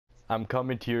I'm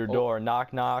coming to your door.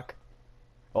 Knock, knock.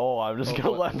 Oh, I'm just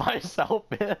gonna let myself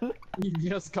in. You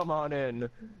just come on in.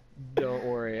 Don't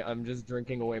worry, I'm just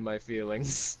drinking away my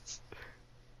feelings.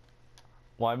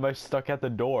 Why am I stuck at the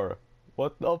door?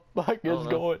 What the fuck is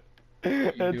going?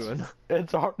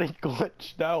 It's already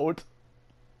glitched out.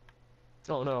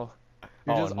 Oh no.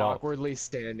 You're just awkwardly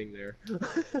standing there.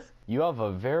 You have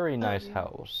a very nice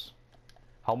house.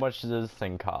 How much does this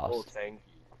thing cost? Oh, thank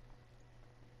you.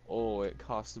 Oh, it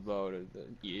costs about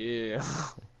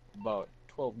about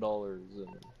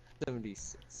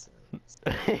 $12.76.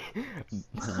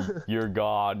 You're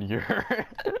gone.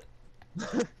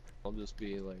 I'll just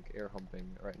be like air humping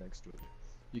right next to it.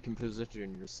 You can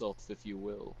position yourself if you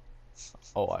will.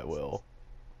 Oh, I will.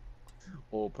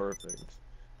 Oh, perfect.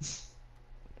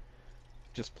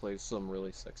 Just play some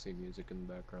really sexy music in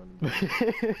the background.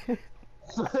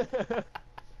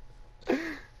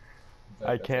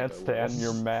 I can't stand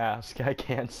your mask. I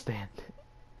can't stand it.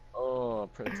 Oh,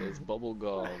 Princess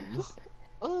Bubblegum.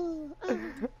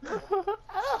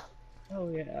 Oh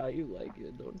yeah, you like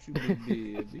it, don't you,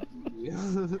 baby?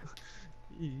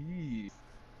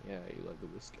 Yeah, you like the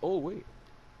whiskey. Oh wait.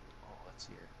 Oh, let's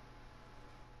hear.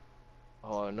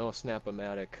 Oh, no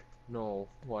Snap-O-Matic. No,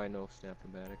 why no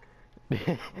Snap-O-Matic?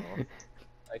 Oh,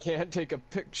 I can't take a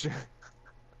picture.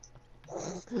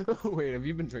 Wait, have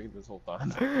you been drinking this whole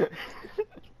time?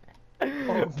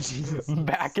 Oh, Jesus.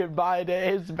 Back in my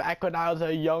days, back when I was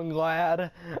a young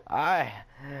lad, I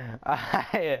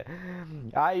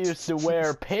used to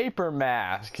wear paper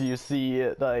masks. You see,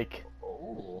 like.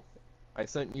 Oh, I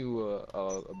sent you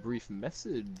a brief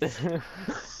message.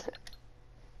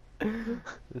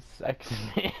 Sexy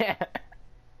man.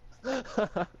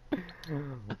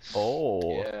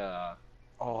 Oh. Yeah.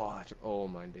 Oh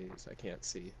my days, I can't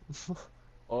see.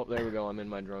 Oh, there we go, I'm in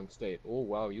my drunk state. Oh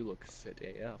wow, you look fit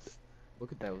AF.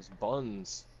 Look at those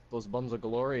buns. Those buns of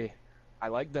glory. I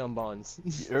like them buns.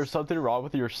 There's something wrong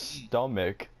with your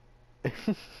stomach.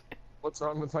 What's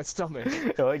wrong with my stomach?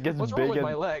 Like it's What's big wrong with and...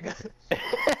 my leg?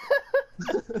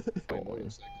 My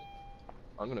motorcycle.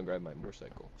 I'm gonna grab my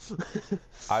motorcycle.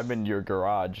 I'm in your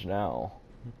garage now.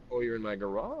 Oh, you're in my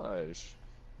garage.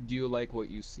 Do you like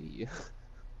what you see?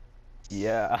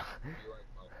 Yeah. Do you like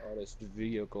my artist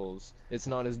vehicles? It's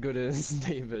not as good as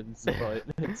David's, but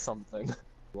it's something.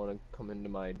 You wanna come into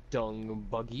my dung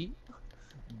buggy?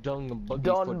 Dung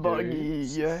buggy,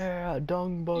 yeah,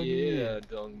 dung buggy. Yeah,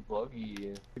 dung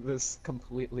buggy. This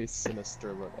completely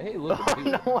sinister look. Hey, look at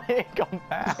me. No way, come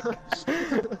back.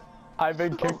 I've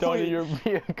been kicked out of your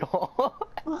vehicle.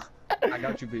 I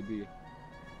got you, baby.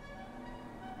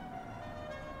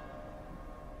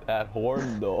 That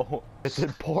horn, though, it's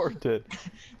important.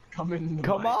 Come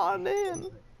on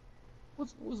in.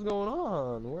 What's going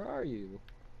on? Where are you?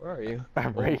 Where are you?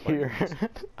 I'm right here.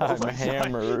 I'm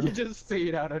hammered. You just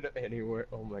fade out of anywhere.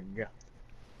 Oh my god.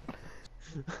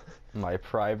 My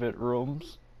private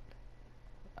rooms.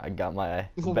 I got my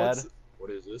bed. What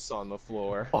is this on the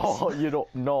floor? Oh, you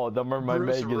don't know. Them are my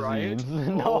magazines.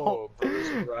 No. Oh,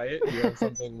 Bruce Riot? You have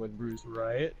something with Bruce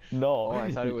Riot? No. Oh,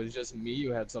 I thought it was just me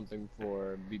you had something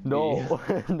for. BB. No.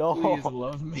 No. Please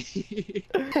love me.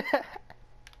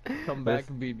 Come back,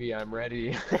 BB. I'm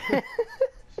ready.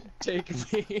 Take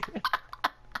me.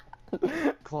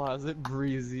 Closet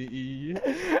Breezy.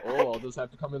 Oh, I'll just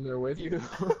have to come in there with you.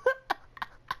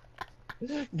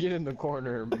 Get in the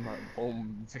corner, my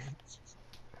home.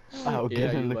 I'll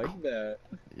get in the like that.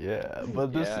 Yeah,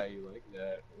 but this. Yeah, you like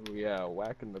that. Ooh, yeah,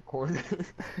 whack in the corner.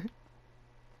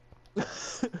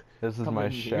 This is my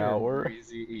shower.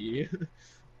 Breezy.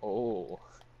 Oh.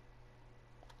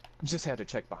 Just had to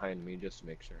check behind me just to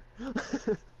make sure.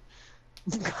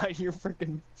 God, your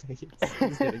freaking face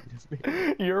is getting to me.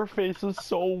 Your face is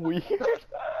so weird.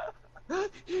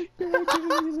 You're giving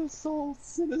me this so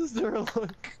sinister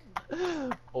look.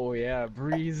 Oh yeah,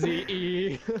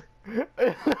 Breezy.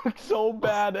 It looks so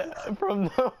bad from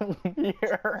the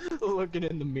mirror. Looking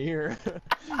in the mirror.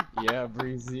 Yeah,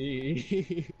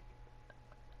 Breezy.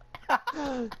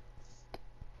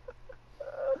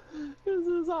 This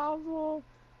is awful.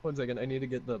 1 second, I need to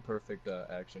get the perfect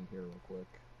action here real quick.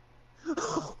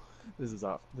 This is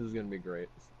off. This is gonna be great.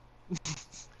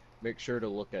 Make sure to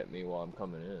look at me while I'm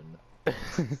coming in.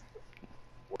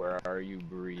 Where are you,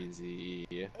 Breezy?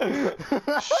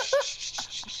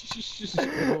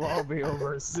 It'll all be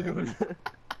over soon.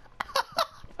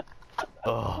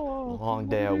 Oh, long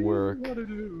day at work.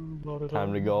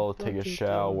 Time to go take a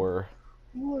shower.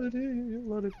 What it is,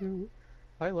 what it do.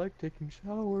 I like taking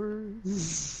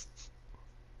showers.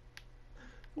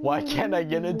 Why can't I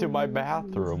get into my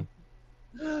bathroom?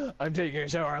 I'm taking a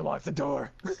shower. I locked the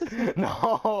door.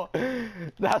 No,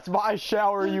 that's my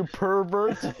shower, you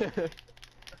pervert.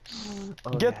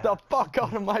 Oh, Get yeah. the fuck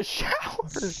out of my shower.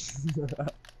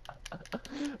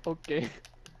 Okay.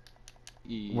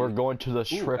 We're going to the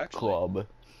Stripclub.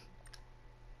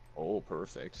 Oh,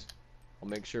 perfect. I'll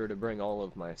make sure to bring all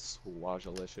of my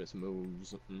swazalicious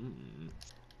moves.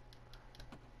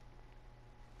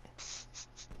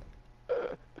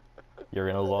 You're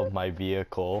gonna love my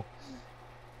vehicle.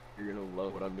 You're gonna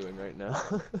love what I'm doing right now.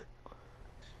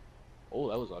 Oh,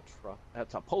 that was a truck.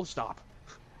 That's a post op.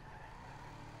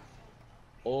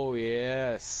 Oh,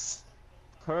 yes.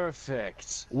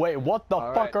 Perfect. Wait, what the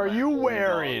fuck are you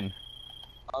wearing?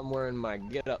 I'm wearing my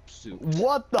get-up suit.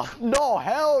 What the? No,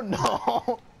 hell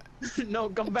no. No,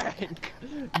 come back.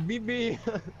 BB.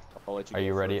 I'll let you Are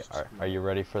you ready? first. Are you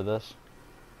ready for this?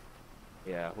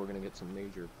 Yeah, we're gonna get some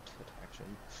major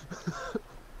action.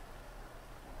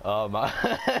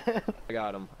 I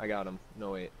got him. I got him.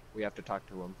 No, wait. We have to talk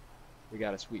to him. We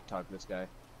gotta sweet talk this guy.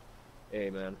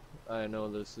 Hey, man. I know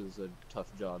this is a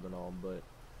tough job and all, but...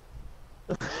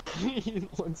 he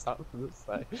looks out to the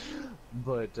side.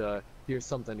 But, here's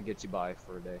something to get you by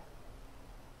for a day.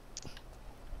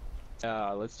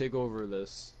 Let's take over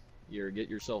this. Get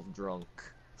yourself drunk.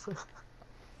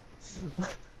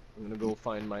 I'm gonna go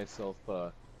find myself,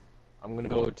 I'm gonna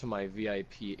go to my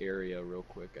VIP area real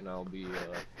quick, and I'll be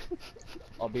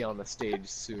on the stage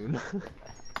soon.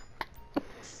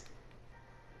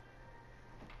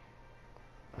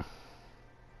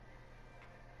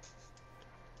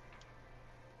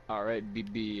 Alright,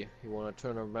 BB, you wanna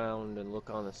turn around and look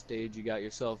on the stage? You got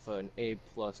yourself an A+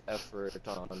 effort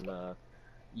on,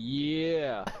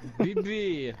 yeah!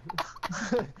 BB!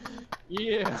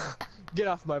 Yeah! Get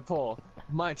off my pole!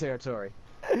 My territory!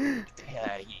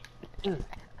 Yeah.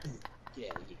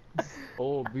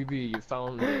 Oh, BB, you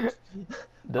found it.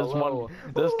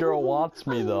 This girl wants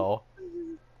me though.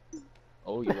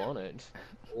 Oh, you want it?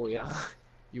 Oh yeah,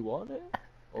 you want it?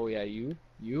 Oh yeah, you,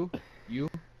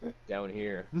 down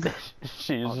here.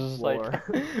 She's just like,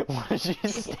 what is she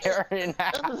staring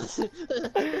at? Her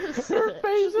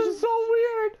face is so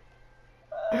weird.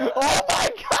 Oh my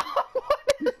god! What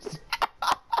is that?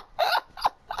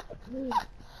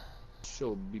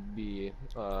 So BB,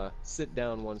 sit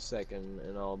down 1 second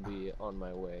and I'll be on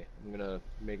my way. I'm gonna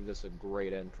make this a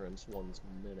great entrance 1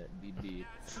 minute, BB.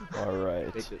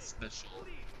 Alright. Make it special.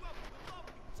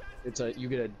 You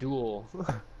get a duel.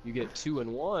 You get 2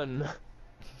 in 1.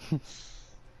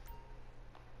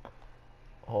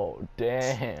 Oh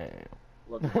damn.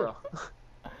 Look, bro.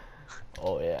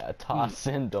 Oh yeah, toss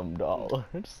in them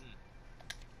dollars.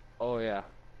 Oh yeah.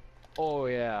 Oh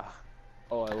yeah.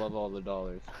 Oh, I love all the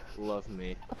dollars. Love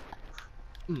me.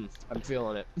 I'm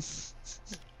feeling it.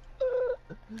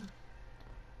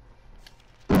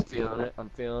 I'm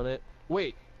feeling it.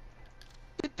 Wait!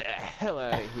 Get the hell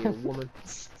out of here, woman.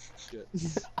 Shit.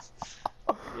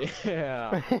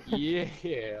 Yeah.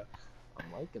 Yeah.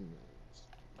 I'm liking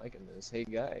this. Hey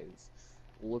guys.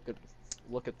 Look at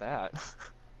that.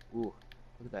 Ooh.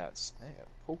 Look at that. Snap.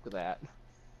 Poke that.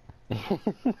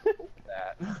 Poke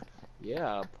that.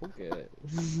 Yeah, poke it.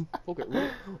 Poke it.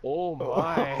 Oh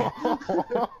my.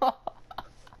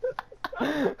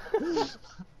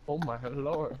 Oh my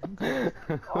lord.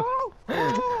 Oh,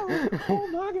 oh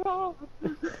my god.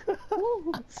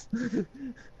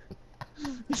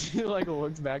 She like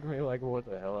looks back at me like, what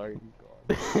the hell are you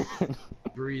going?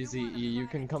 Breezy E, you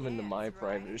can come into my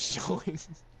private showing.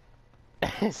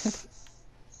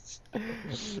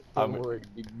 Don't worry,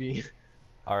 BB.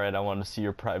 Alright, I want to see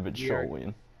your private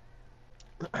showing.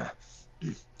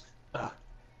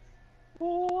 Oh,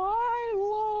 I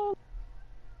love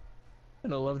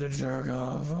and I love to jerk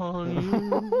off on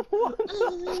you.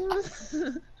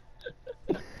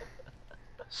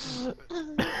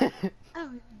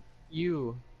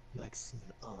 You like seeing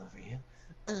all over you.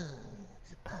 You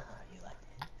like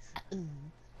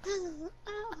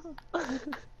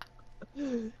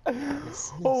it.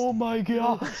 Oh my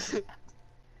god.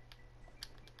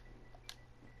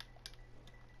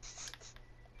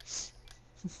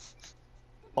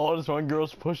 Oh, this one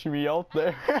girl's pushing me out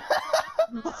there.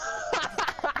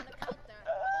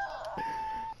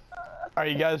 Are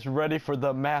you guys ready for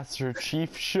the Master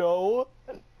Chief show?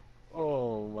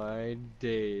 Oh my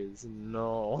days,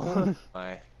 no.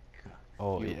 My god.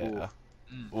 Oh yeah.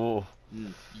 Ooh.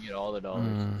 You get all the dollars.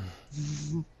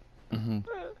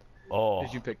 Oh.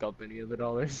 Did you pick up any of the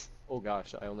dollars? Oh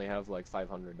gosh, I only have like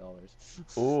 $500.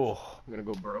 Ooh. I'm gonna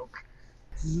go broke.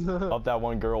 Of that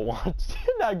one girl wants.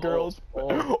 That girl's.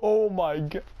 Oh my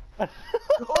god.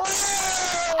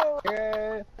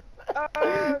 Okay.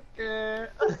 Okay.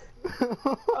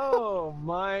 Oh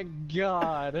my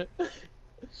god.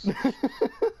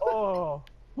 Oh,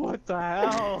 what the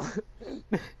hell?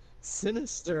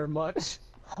 Sinister much,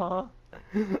 huh?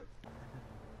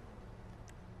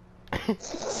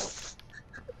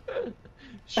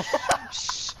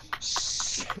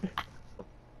 Shh.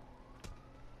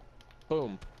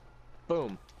 Boom.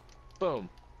 Boom. Boom.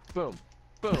 Boom.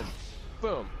 Boom.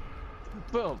 Boom.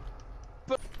 Boom.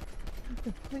 Boom.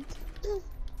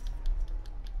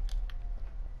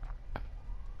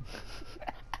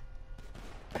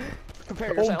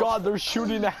 Prepare yourself. Oh god, they're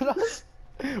shooting at us.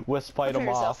 Let's fight them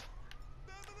off.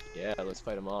 Yeah, let's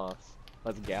fight them off.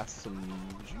 Let's gas some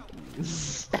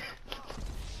juice.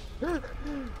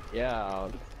 Yeah,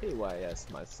 I'll KYS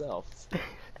myself.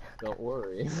 Don't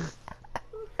worry.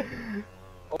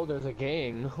 Oh, there's a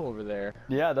gang over there.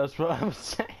 Yeah, that's what I'm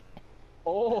saying.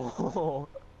 Oh,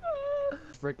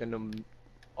 freaking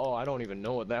Oh, I don't even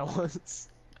know what that was.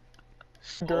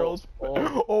 Girls.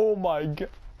 Oh, Oh my god.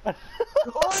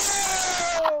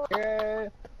 Oh! Yeah.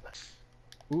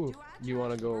 Ooh, you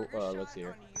wanna go? Let's see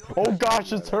here. Oh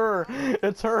gosh, it's her.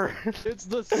 It's her. It's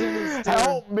the sinister.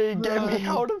 Help me, get me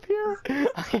out of here.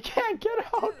 I can't get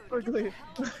out. Quickly.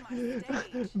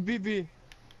 BB.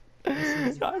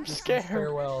 I'm scared.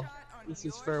 Farewell. This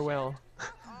is farewell.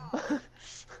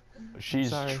 She's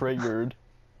Sorry. triggered.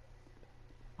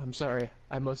 I'm sorry.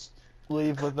 I must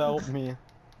Leave without me.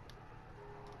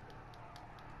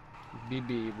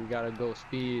 BB, we gotta go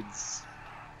speeds.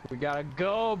 We gotta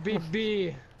go,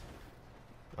 BB.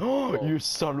 Oh, you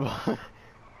son of a...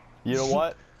 You know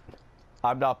what?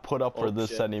 I'm not put up for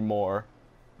this shit. anymore.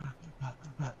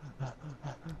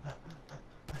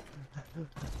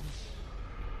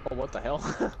 Oh, what the hell?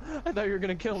 I thought you were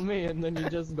gonna kill me and then you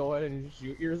just go ahead and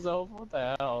shoot yourself? What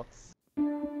the hell?